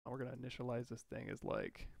we're going to initialize this thing as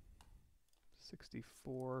like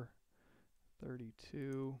 64,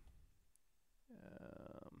 32.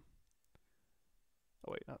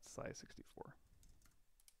 Oh wait, not size 64.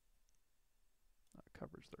 Not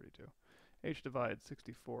coverage 32. H divide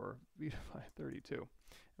 64, V divide 32. And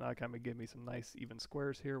that'll kind of give me some nice even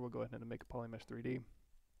squares here. We'll go ahead and make a polymesh 3D.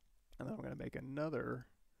 And then we're going to make another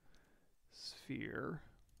sphere.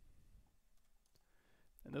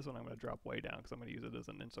 And this one I'm going to drop way down because I'm going to use it as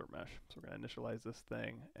an insert mesh. So we're going to initialize this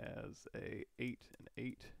thing as a 8 and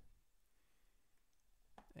 8.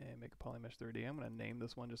 And make a polymesh 3D. I'm going to name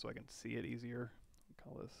this one just so I can see it easier. I'll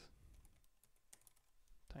call this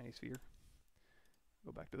tiny sphere.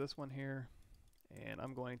 Go back to this one here. And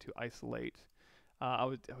I'm going to isolate. I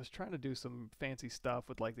was trying to do some fancy stuff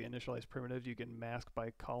with like the initialized primitives. You can mask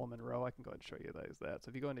by column and row. I can go ahead and show you that. So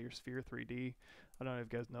if you go into your sphere 3D, I don't know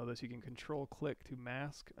if you guys know this, you can control click to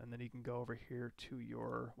mask, and then you can go over here to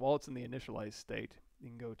your, while it's in the initialized state, you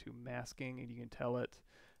can go to masking and you can tell it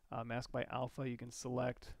mask by alpha. You can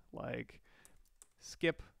select like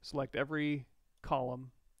select every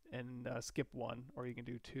column and skip one, or you can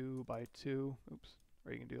do 2 by 2,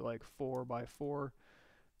 or you can do like 4 by 4.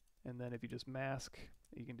 And then if you just mask,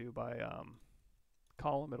 you can do by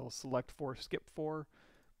column, it'll select 4, skip 4.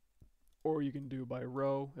 Or you can do by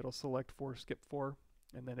row, it'll select 4, skip 4.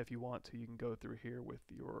 And then if you want to, you can go through here with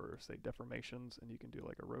your, say, deformations, and you can do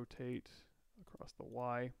like a rotate across the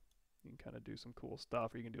Y. You can kind of do some cool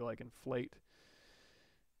stuff, or you can do like inflate.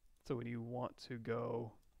 So when you want to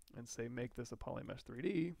go and say make this a polymesh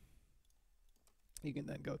 3D, you can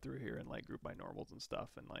then go through here and like group by normals and stuff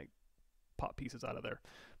and like pop pieces out of there.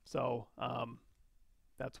 So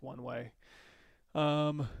that's one way.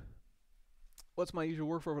 What's my usual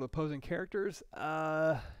workflow for the posing characters?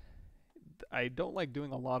 I don't like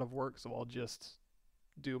doing a lot of work, so I'll just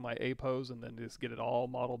do my A pose and then just get it all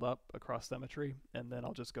modeled up across symmetry, and then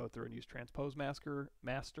I'll just go through and use transpose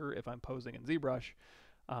master if I'm posing in ZBrush.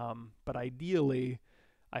 But ideally,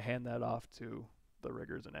 I hand that off to the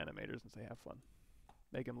riggers and animators and say, have fun.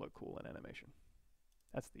 Make them look cool in animation.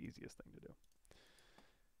 That's the easiest thing to do.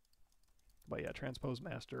 But yeah, transpose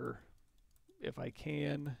master, if I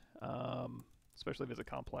can, especially if it's a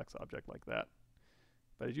complex object like that.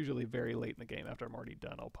 But it's usually very late in the game. After I'm already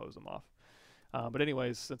done, I'll pose them off. But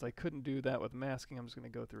anyways, since I couldn't do that with masking, I'm just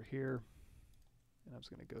going to go through here. And I'm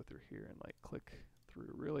just going to go through here and like click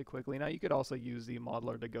through really quickly. Now you could also use the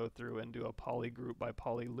modeler to go through and do a poly group by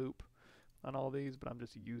poly loop on all these, but I'm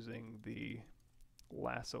just using the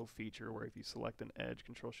lasso feature where if you select an edge,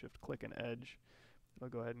 Control Shift click an edge, it'll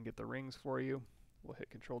go ahead and get the rings for you. We'll hit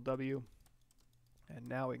Control W, and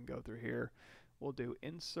now we can go through here. We'll do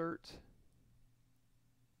insert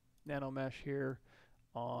NanoMesh here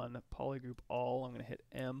on polygroup all. I'm going to hit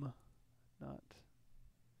M, not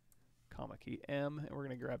comma key, M, and we're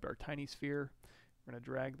going to grab our tiny sphere. We're going to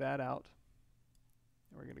drag that out,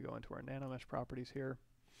 and we're going to go into our NanoMesh properties here,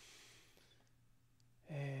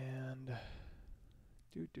 and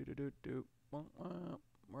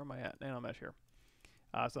where am I at? NanoMesh here.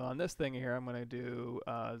 So on this thing here, I'm going to do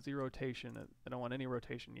Z rotation. I don't want any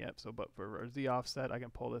rotation yet, but for our Z offset, I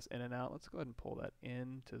can pull this in and out. Let's go ahead and pull that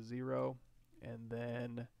in to 0, and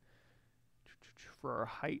then for our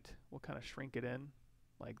height, we'll kind of shrink it in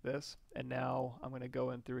like this. And now I'm going to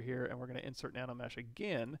go in through here, and we're going to insert NanoMesh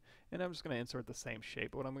again, and I'm just going to insert the same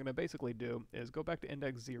shape. But what I'm going to basically do is go back to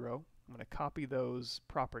index 0. I'm going to copy those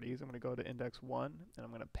properties. I'm going to go to index 1, and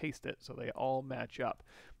I'm going to paste it so they all match up.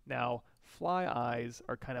 Now, fly eyes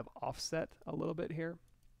are kind of offset a little bit here.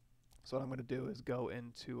 So what I'm going to do is go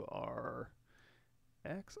into our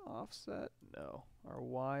X offset, no, our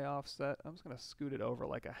Y offset. I'm just going to scoot it over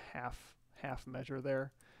like a half measure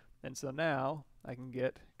there. And so now I can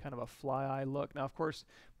get kind of a fly eye look. Now, of course,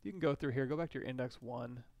 you can go through here, go back to your index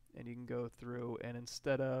 1, and you can go through, and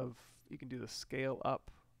instead of, you can do the scale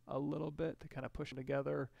up a little bit to kind of push it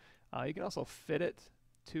together. You can also fit it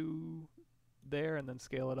to there and then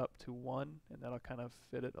scale it up to 1, and that'll kind of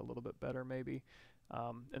fit it a little bit better maybe.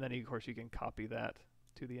 And then of course you can copy that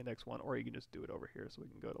to the index 1, or you can just do it over here. So we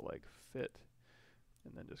can go to like fit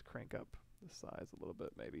and then just crank up the size a little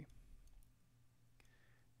bit maybe.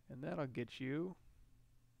 And that'll get you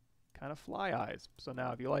kind of fly eyes. So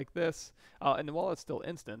now if you like this, and while it's still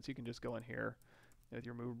instance, you can just go in here with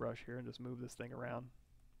your move brush here and just move this thing around.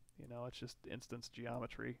 You know, it's just instance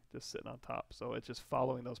geometry just sitting on top. So it's just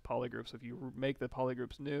following those polygroups. If you make the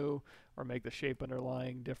polygroups new or make the shape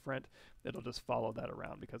underlying different, it'll just follow that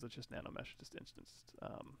around because it's just NanoMesh, just instance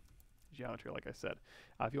geometry, like I said.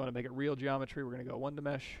 If you want to make it real geometry, we're going to go one to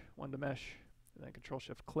mesh, and then Control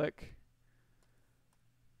Shift click,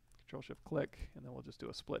 Control-Shift-Click, and then we'll just do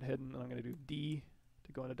a split hidden, and I'm going to do D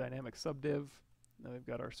to go into dynamic subdiv. Now we've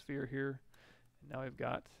got our sphere here, and now we've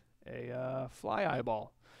got a fly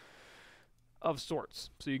eyeball of sorts.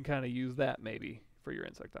 So you can kind of use that maybe for your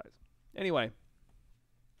insect eyes. Anyway,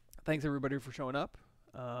 thanks everybody for showing up.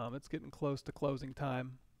 It's getting close to closing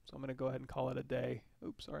time, so I'm going to go ahead and call it a day.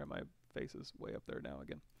 Oops, sorry, my face is way up there now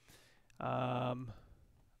again.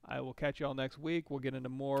 I will catch you all next week. We'll get into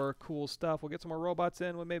more cool stuff. We'll get some more robots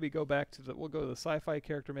in. We'll maybe go back to we'll go to the sci-fi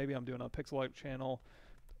character. Maybe I'm doing a pixel art channel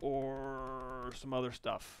or some other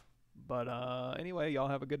stuff. But anyway, y'all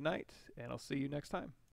have a good night, and I'll see you next time.